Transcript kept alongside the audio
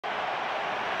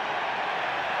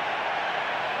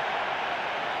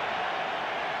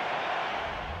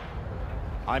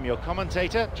I'm your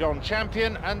commentator, John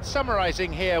Champion, and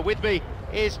summarising here with me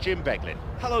is Jim Beglin.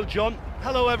 Hello, John.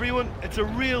 Hello, everyone. It's a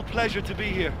real pleasure to be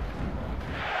here.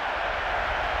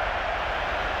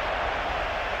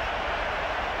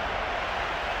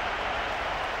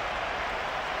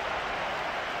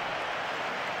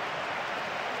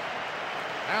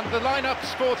 And the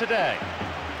lineups for today.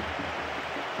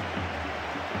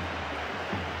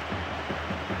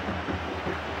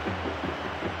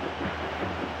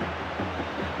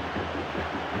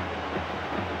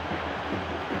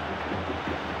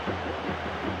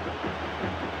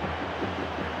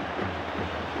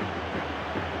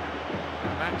 A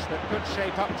match that could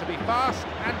shape up to be fast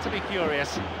and to be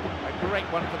furious. A great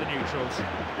one for the neutrals.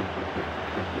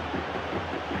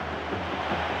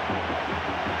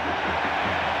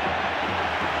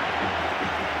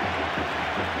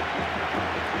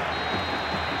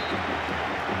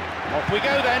 Off we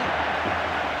go then.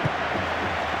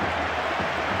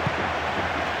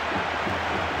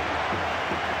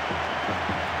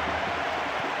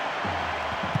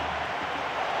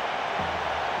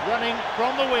 Running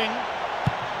from the wing.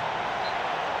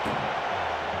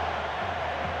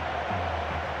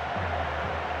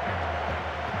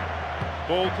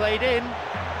 Ball played in.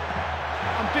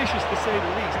 Ambitious to say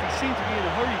the least. He seemed to be in a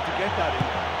hurry to get that in.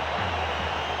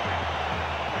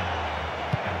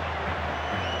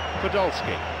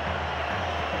 Podolski.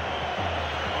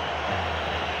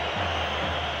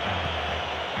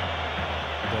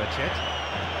 Burchett.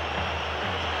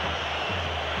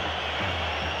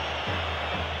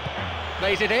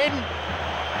 Plays it in.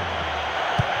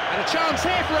 And a chance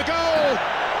here for a goal.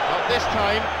 Not this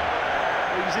time.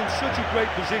 He was in such a great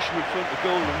position in front of the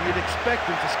goal, and you'd expect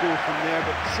him to score from there,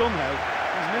 but somehow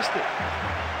he's missed it.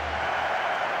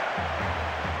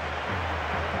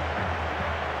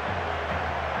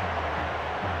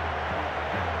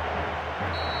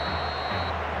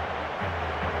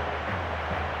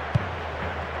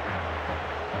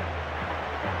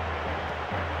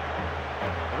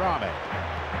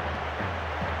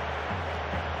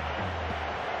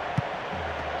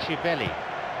 Chivelli.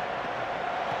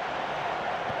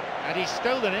 And he's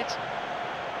stolen it.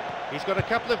 He's got a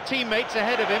couple of teammates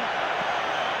ahead of him.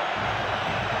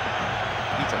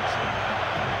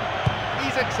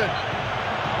 Isaacson.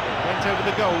 It went over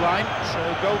the goal line, so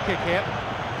goal kick here.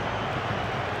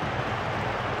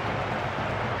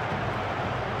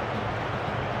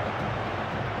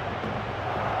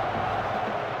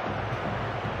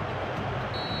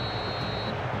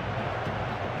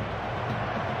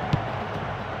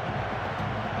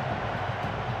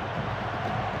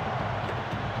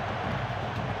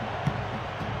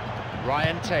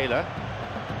 Ryan Taylor.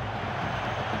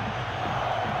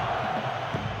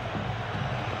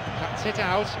 Cuts it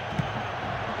out.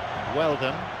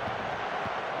 Weldon.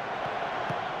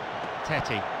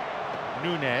 Teti.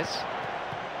 Nunez.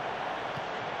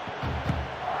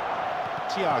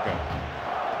 Thiago.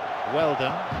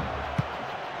 Weldon.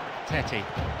 Teti.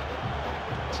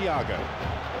 Thiago.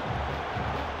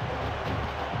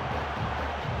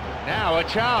 Now a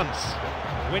chance.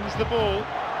 Wins the ball.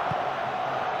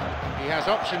 He has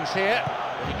options here,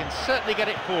 but he can certainly get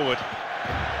it forward.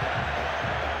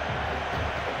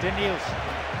 Daniels.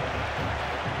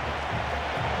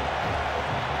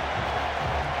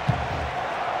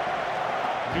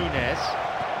 Nunez.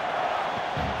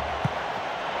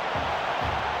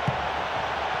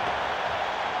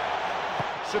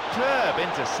 Superb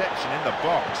interception in the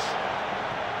box.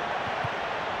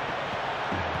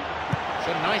 It's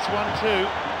a nice one too.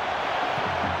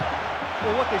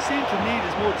 Well, what they seem to need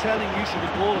is more telling use of the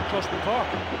ball across the park.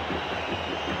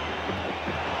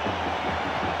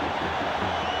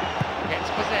 Gets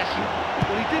possession.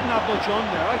 Well, he didn't have much on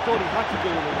there. I thought he had to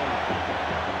go with it.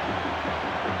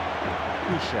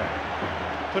 Kusha.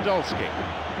 Podolski.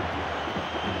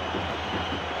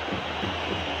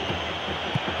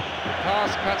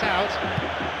 Pass cut out.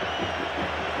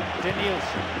 Daniels.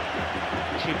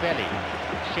 Chivelli.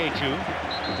 Sheju.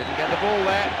 Didn't get the ball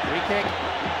there. Free kick.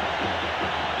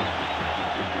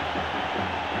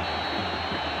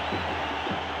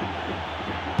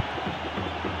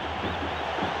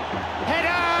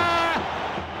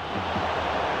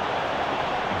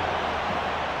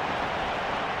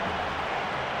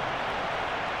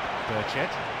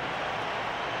 Burchett.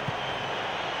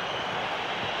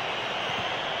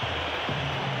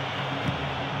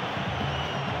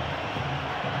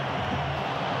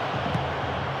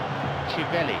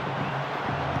 Chivelli.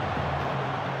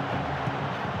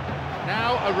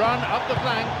 Now a run up the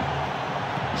flank.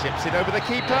 Chips it over the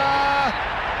keeper.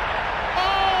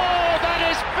 Oh, that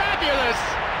is fabulous!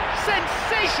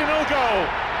 Sensational goal!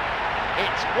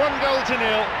 It's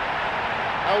 1-0.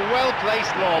 A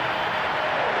well-placed lob.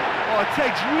 Oh, it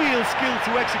takes real skill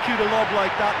to execute a lob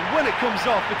like that, and when it comes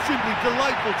off, it's simply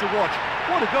delightful to watch.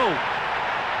 What a goal!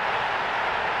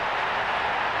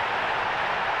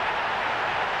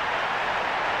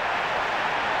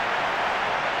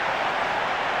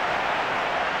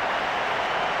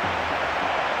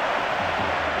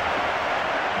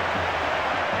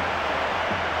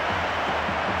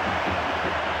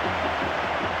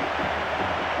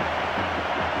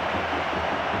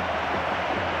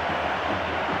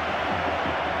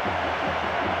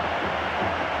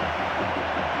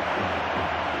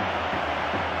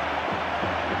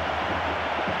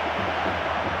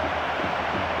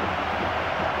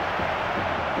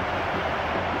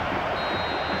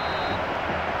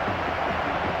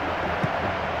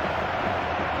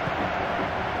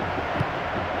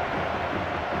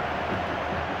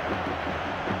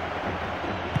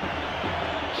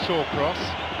 Cross.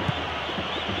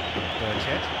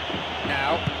 Burchett.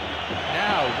 Now,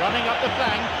 running up the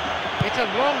flank. It's a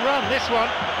long run, this one.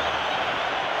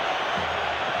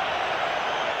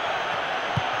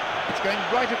 It's going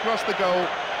right across the goal.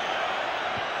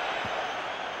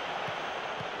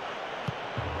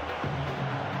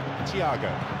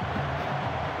 Thiago.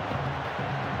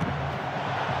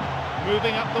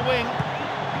 Moving up the wing.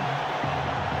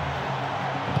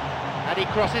 And he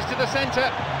crosses to the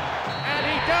centre. And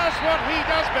he does what he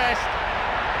does best.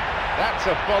 That's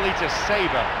a volley to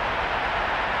savour.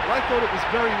 Well, I thought it was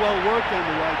very well worked on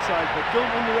the right side, but don't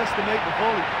underestimate the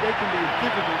volley. They can be a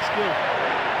difficult skill.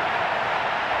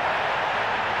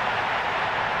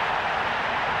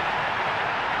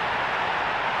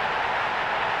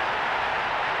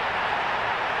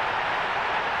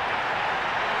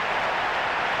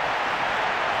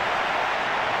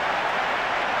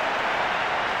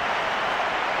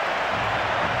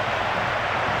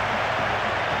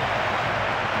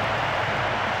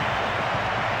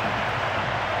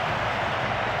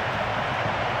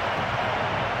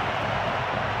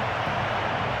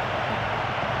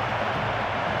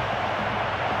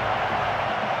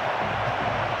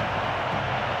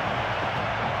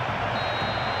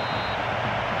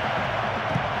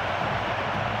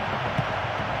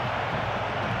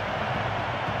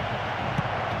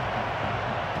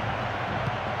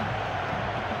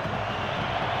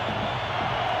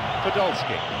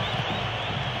 Podolski.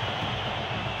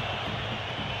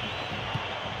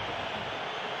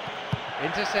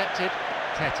 Intercepted.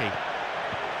 Teti.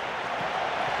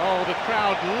 Oh, the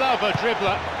crowd love a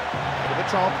dribbler. To the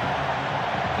top.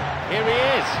 Here he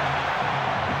is.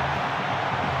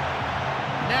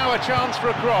 Now a chance for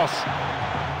a cross.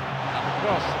 And the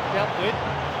cross dealt with.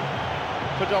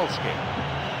 Podolski.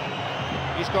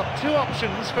 He's got two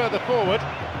options further forward.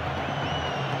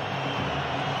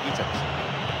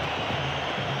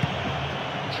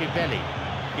 Chivelli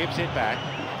gives it back.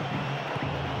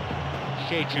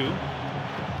 Sheju.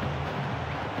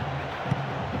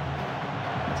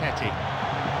 Teti.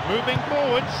 Moving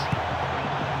forwards.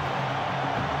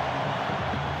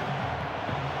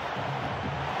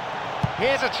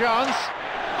 Here's a chance.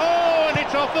 Oh, and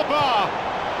it's off the bar.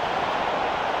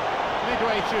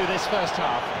 Midway through this first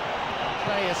half,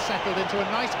 play has settled into a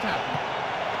nice pattern.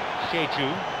 Sheju,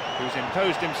 who's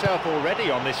imposed himself already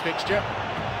on this fixture.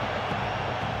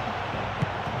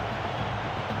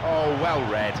 Oh, well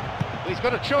read. Well, he's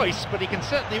got a choice, but he can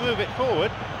certainly move it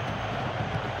forward.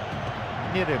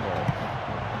 Nirimo.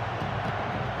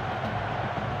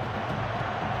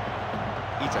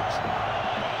 Itak.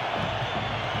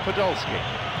 Podolski.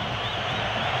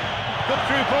 Good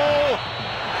through ball,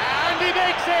 and he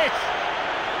makes it!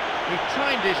 He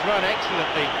timed his run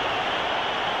excellently.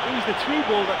 It was the through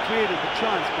ball that created the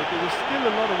chance, but there was still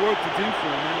a lot of work to do for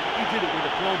him, and he did it with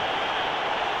aplomb.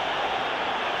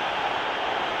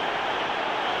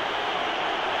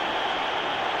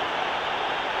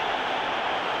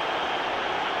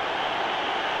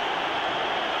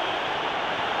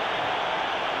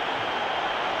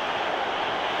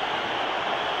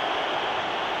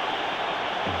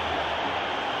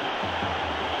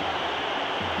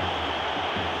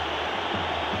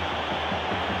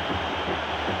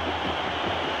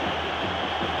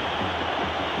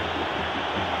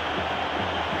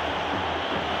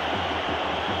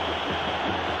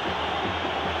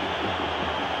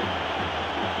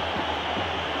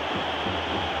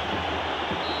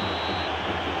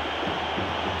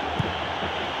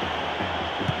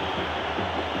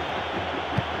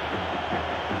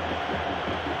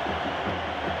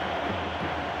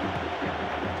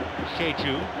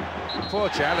 Sheju. Poor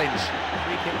challenge.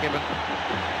 Free kick given.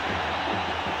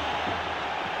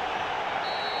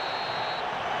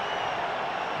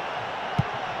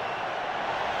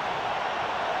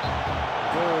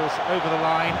 goes over the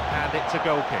line, and it's a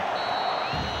goal kick.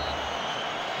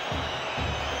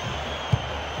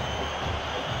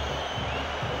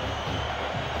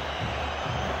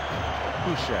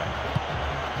 Pusha.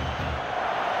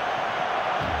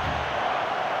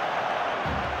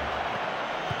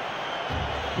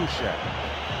 Pusha.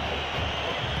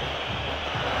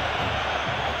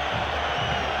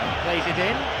 Plays it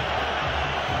in.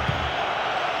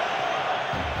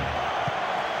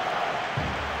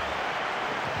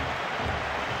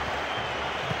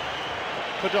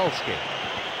 Podolski.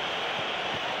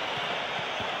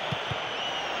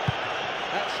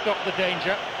 That stopped the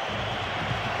danger.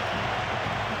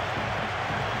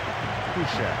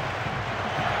 Pusha.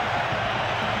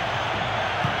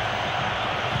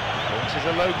 Launches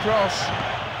a low cross,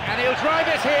 and he'll drive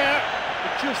it here.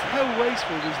 But just how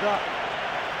wasteful was that?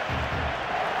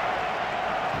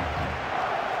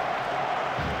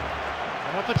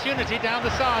 An opportunity down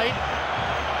the side,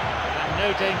 and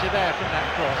no danger there from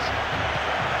that cross.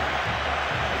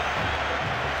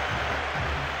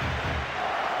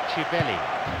 Chibeli,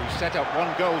 who set up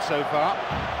one goal so far.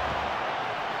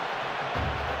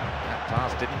 That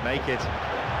pass didn't make it.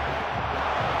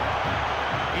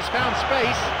 He's found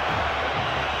space.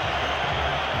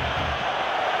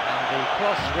 And the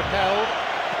cross repelled.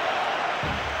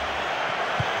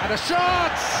 And a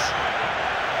shot!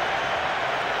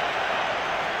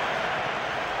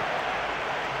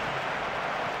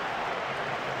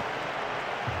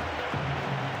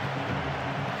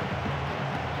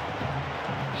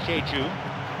 Sheju.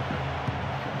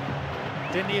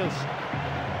 Daniels.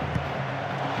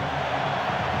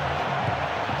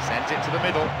 Sends it to the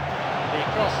middle. The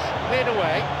cross cleared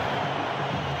away.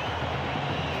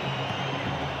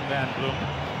 Van Bloom.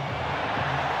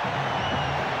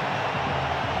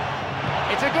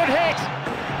 It's a good hit!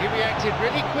 He reacted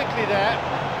really quickly there.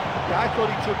 Yeah, I thought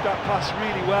he took that pass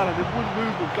really well, and in one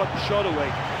movement got the shot away.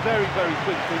 Very, very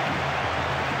quick thinking.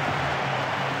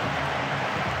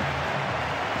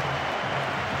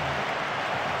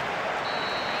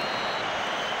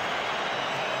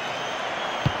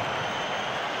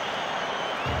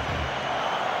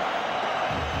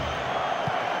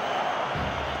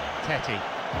 Tetty.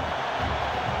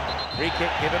 Free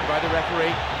kick given by the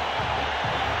referee.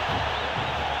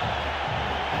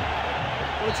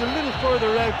 Well, it's a little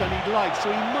further out than he'd like, so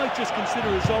he might just consider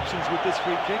his options with this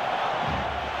free kick.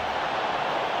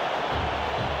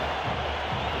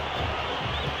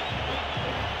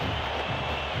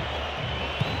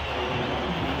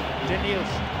 Daniels.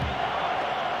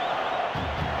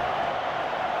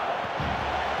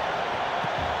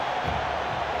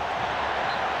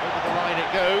 Over the line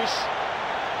it goes.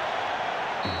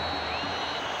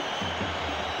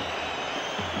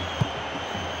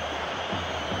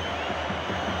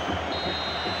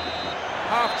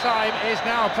 Half-time is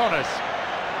now upon us.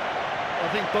 I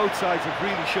think both sides have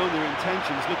really shown their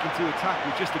intentions, looking to attack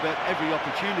with just about every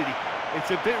opportunity.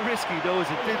 It's a bit risky though, as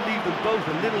it did leave them both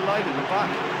a little light in the back.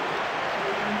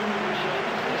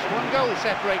 Just one goal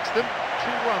separates them,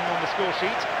 2-1 on the score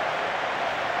sheet.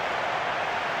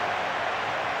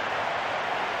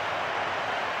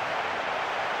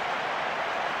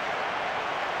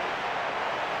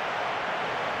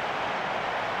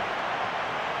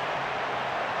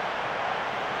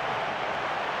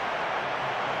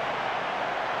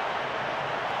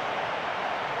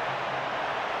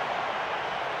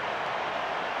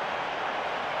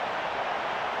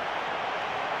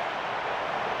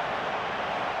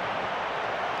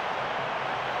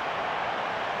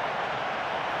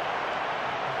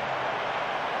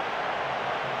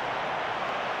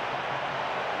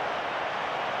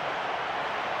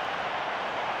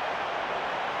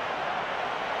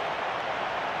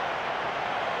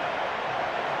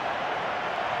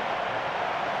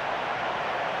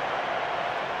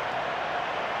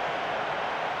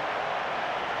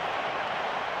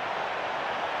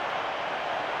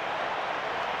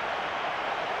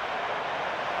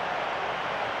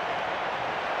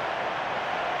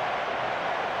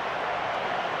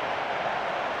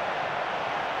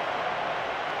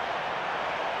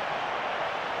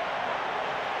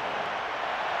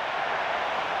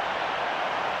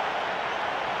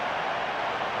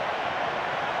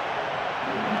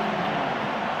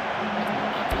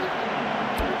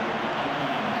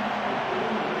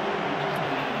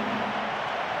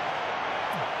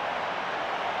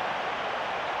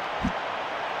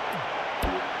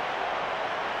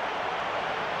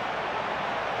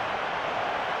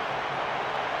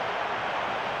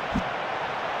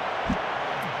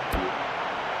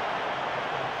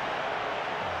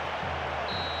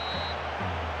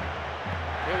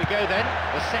 Here we go then,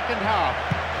 the second half.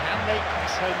 Can Can they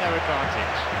press home their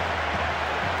advantage?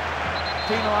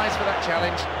 Penalised for that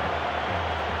challenge.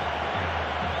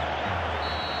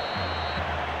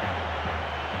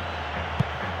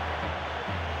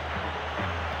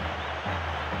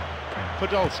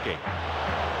 Podolski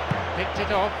picked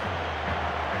it off.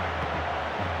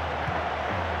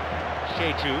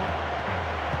 Sheju.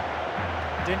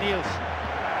 Danielson.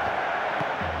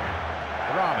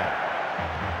 Rame.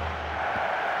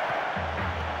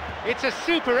 It's a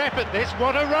super effort, this.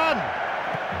 What a run!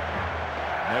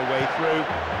 No way through.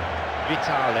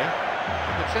 Vitale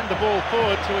could send the ball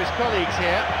forward to his colleagues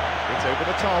here. It's over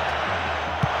the top.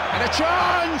 And a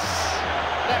chance!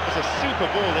 That was a super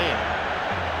ball in.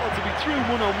 Well, to be through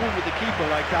one-on-one with the keeper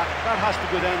like that, that has to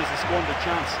go down as a squandered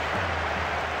chance.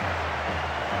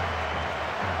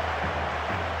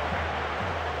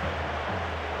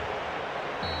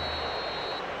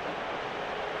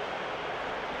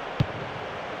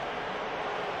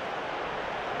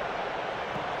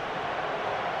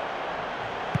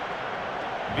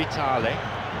 Vitale.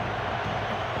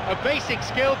 A basic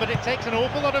skill, but it takes an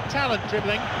awful lot of talent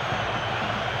dribbling.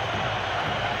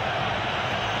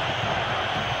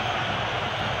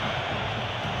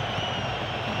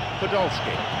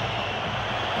 Podolski.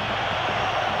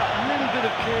 A little bit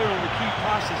of care on the key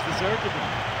passes deserved of them.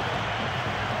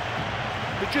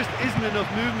 There just isn't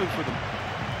enough movement for them.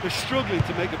 They're struggling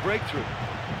to make a breakthrough.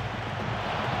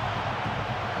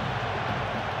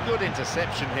 Good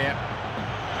interception here.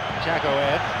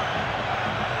 Jagoev.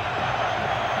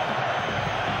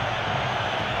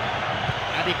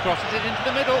 And he crosses it into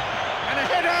the middle. And a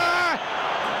header!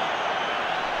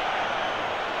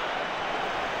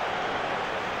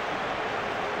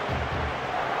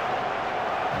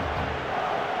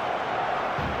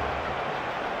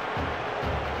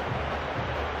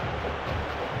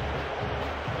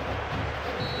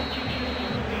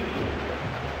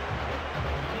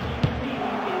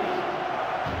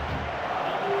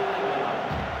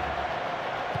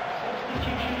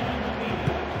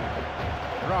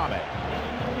 Rame.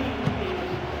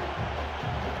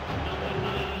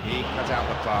 He cut out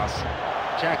the pass.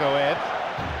 Jagoev.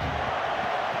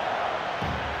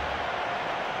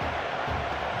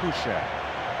 Kusha.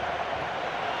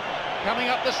 Coming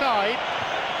up the side.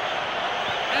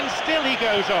 And still he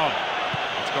goes on.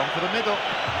 It's gone for the middle.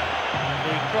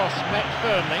 The cross met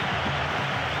firmly.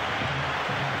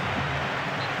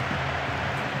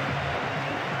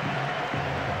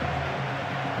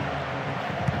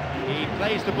 He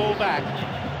plays the ball back.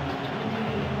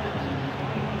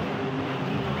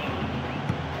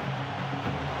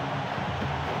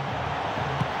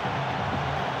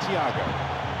 Thiago.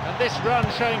 And this run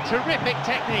showing terrific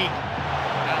technique.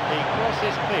 And the cross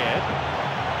is cleared.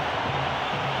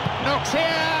 Knocks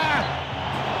here!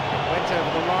 It went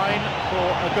over the line for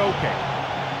a goal kick.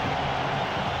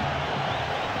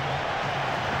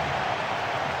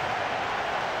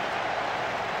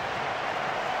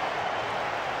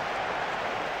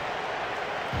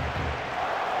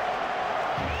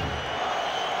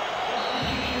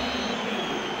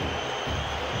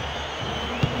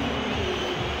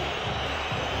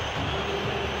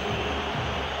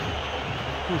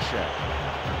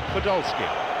 Podolski.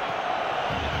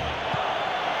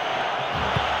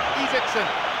 Isaacson.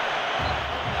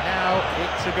 Now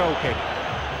it's a goal kick.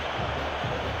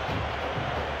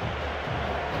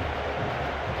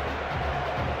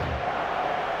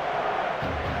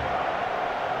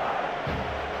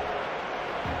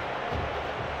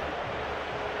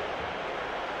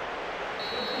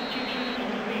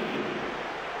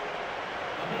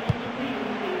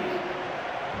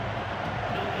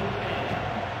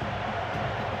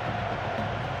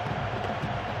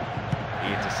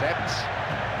 Intercepts.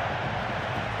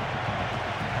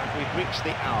 And we've reached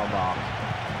the hour mark.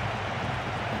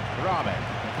 Rame.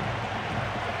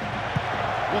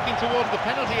 Looking towards the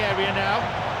penalty area now.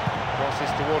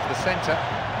 Crosses towards the centre.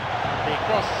 The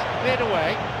cross cleared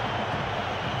away.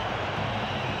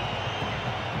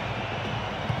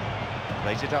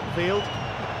 Plays it upfield.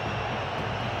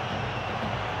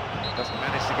 Doesn't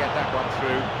manage to get that one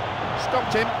through.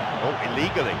 Stopped him. Oh,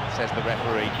 illegally, says the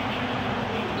referee.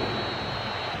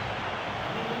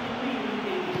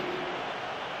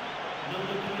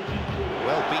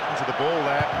 Well beaten to the ball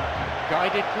there.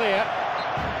 Guided clear.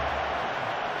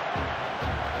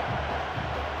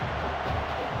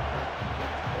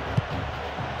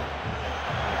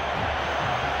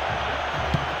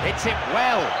 Hits it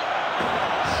well.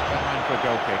 Skyline for a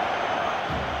goal kick.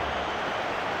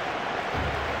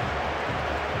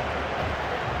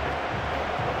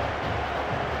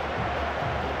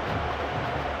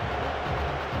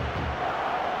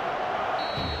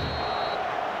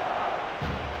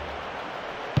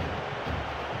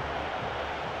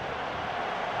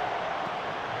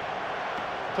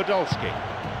 Podolski.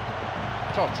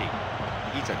 Totti.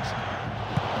 Isaacson.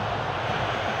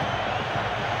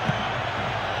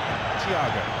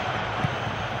 Thiago.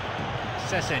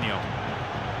 Sessegnon.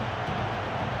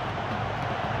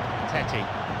 Tetti.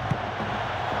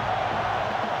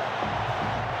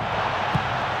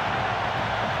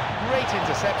 Great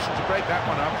interception to break that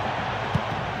one up.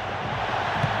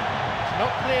 It's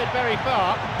not cleared very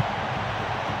far.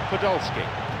 Podolski.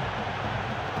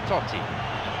 Totti.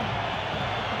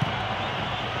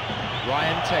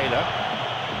 Ryan Taylor.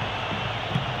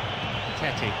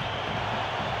 Tetti.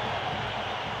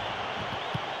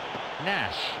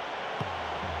 Nash.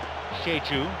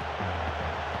 Sheju.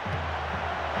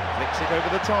 Flicks it over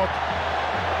the top.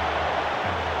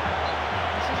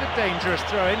 This is a dangerous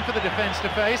throw-in for the defence to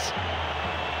face.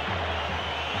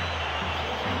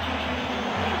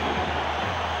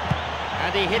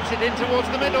 And he hits it in towards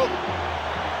the middle.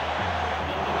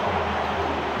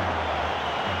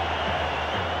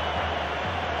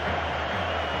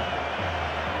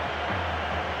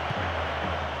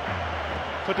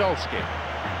 Podolski.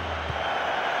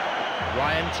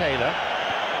 Ryan Taylor.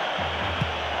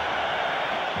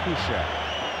 Kusha.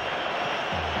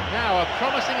 Now a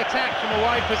promising attack from a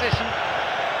wide position.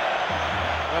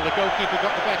 Well, the goalkeeper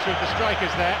got the better of the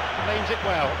strikers there, claims it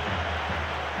well.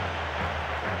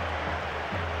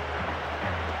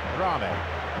 Rame.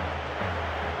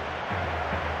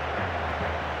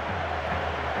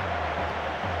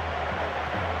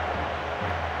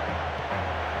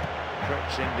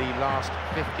 In the last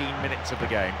 15 minutes of the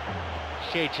game.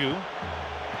 Sheju.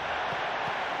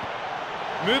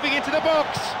 Moving into the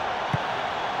box.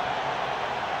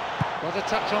 Got a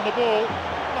touch on the ball.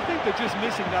 I think they're just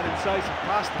missing that incisive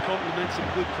pass to complement some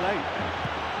good play.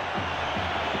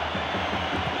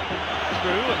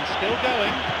 Through and still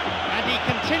going. And he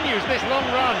continues this long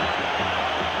run.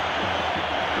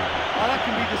 Oh, that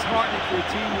can be disheartening for a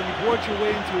team when you've worked your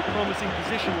way into a promising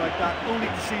position like that, only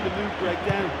to see the move break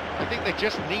down. I think they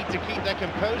just need to keep their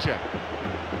composure.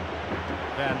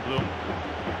 Van Bloom.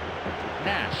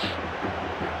 Nash.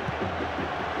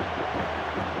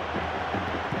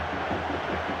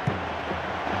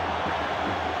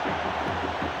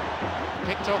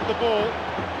 Picked off the ball.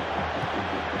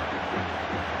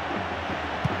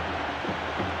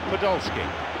 Podolski.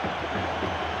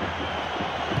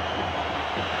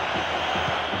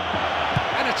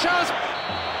 And a chance.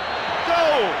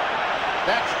 Goal!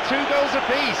 That's 2 goals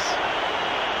apiece.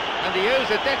 And he owes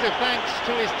a debt of thanks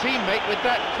to his teammate with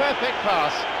that perfect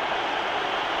pass.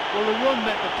 Well, the run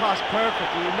met the pass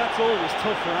perfectly, and that's always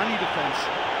tough for any defence.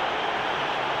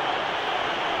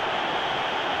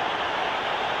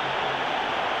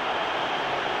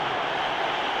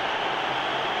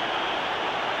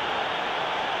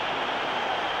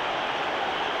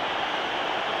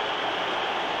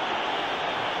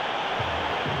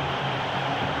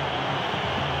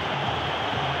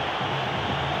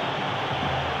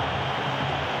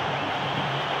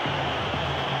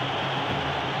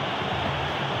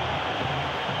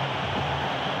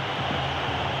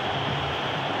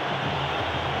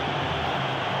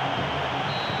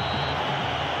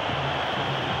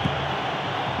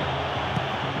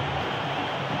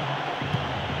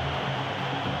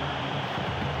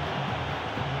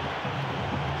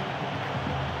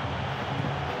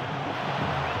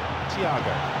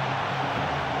 Thiago.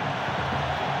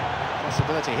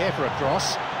 Possibility here for a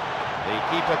cross. The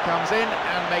keeper comes in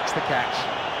and makes the catch.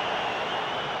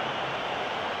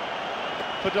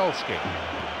 Podolski.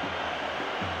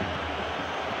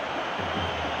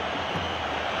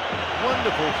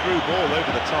 Wonderful through ball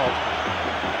over the top.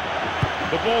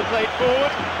 The ball played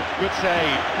forward. Good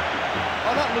save.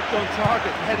 Oh, that looked on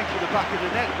target, heading for the back of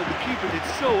the net, but the keeper did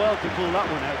so well to pull that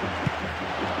one out.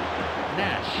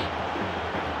 Nash.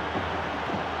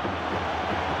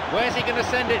 Where's he going to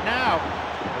send it now?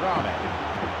 Rame.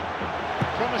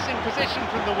 Promising position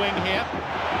from the wing here.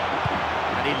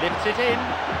 And he lifts it in,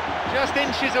 just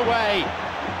inches away.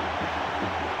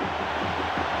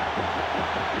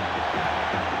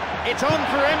 It's on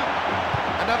for him.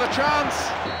 Another chance.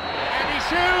 And he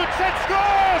shoots and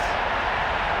scores!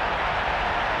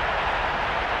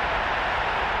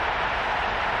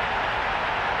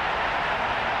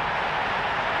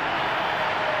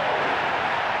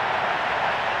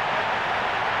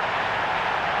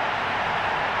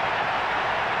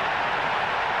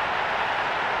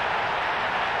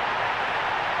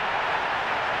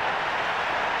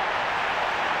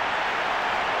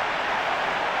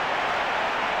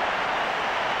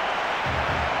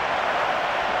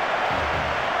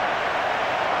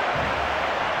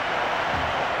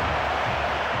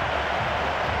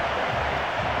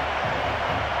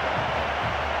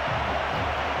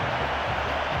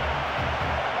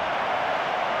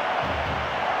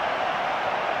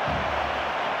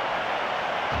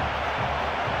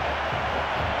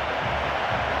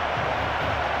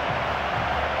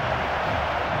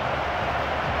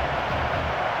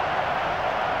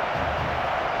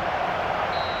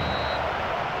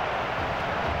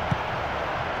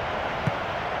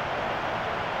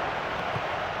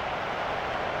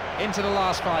 into the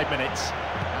last 5 minutes,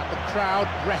 and the crowd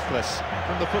breathless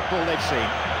from the football they've seen.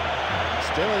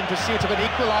 Still in pursuit of an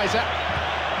equaliser.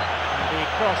 The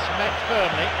cross met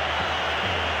firmly.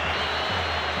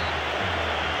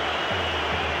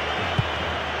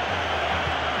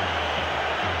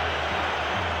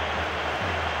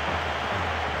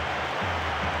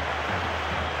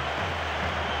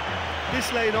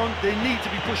 This late on, they need to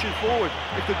be pushing forward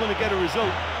if they're going to get a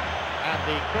result. And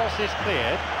the cross is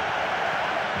cleared.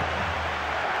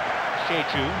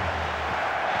 Sheju.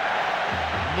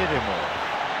 Nirimov.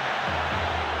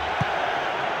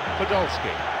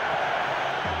 Podolski.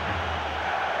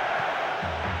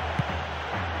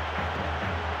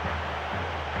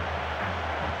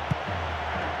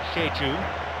 Sheju.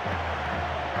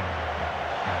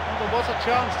 Well, there was a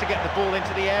chance to get the ball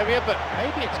into the area, but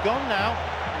maybe it's gone now.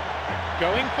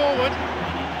 Going forward,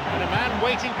 and a man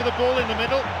waiting for the ball in the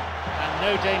middle, and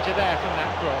no danger there from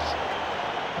that cross.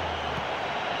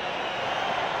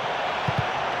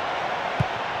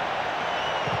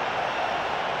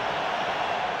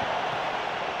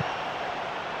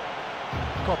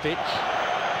 Kopic.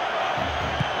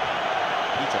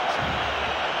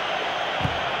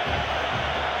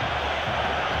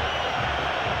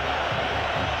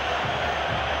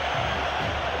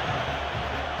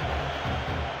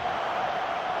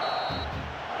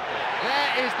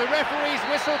 There is the referee's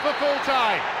whistle for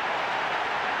full-time.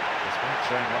 Despite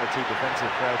showing 1 or 2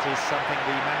 defensive frailties, something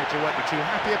the manager won't be too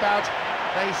happy about,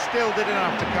 they still did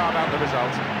enough to carve out the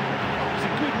result. It was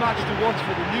a good match to watch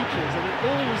for the neutrals, and it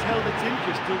always held its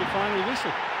interest till the final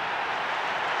whistle.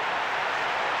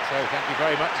 So thank you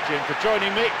very much, Jim, for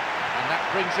joining me, and that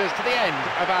brings us to the end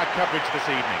of our coverage this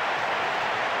evening.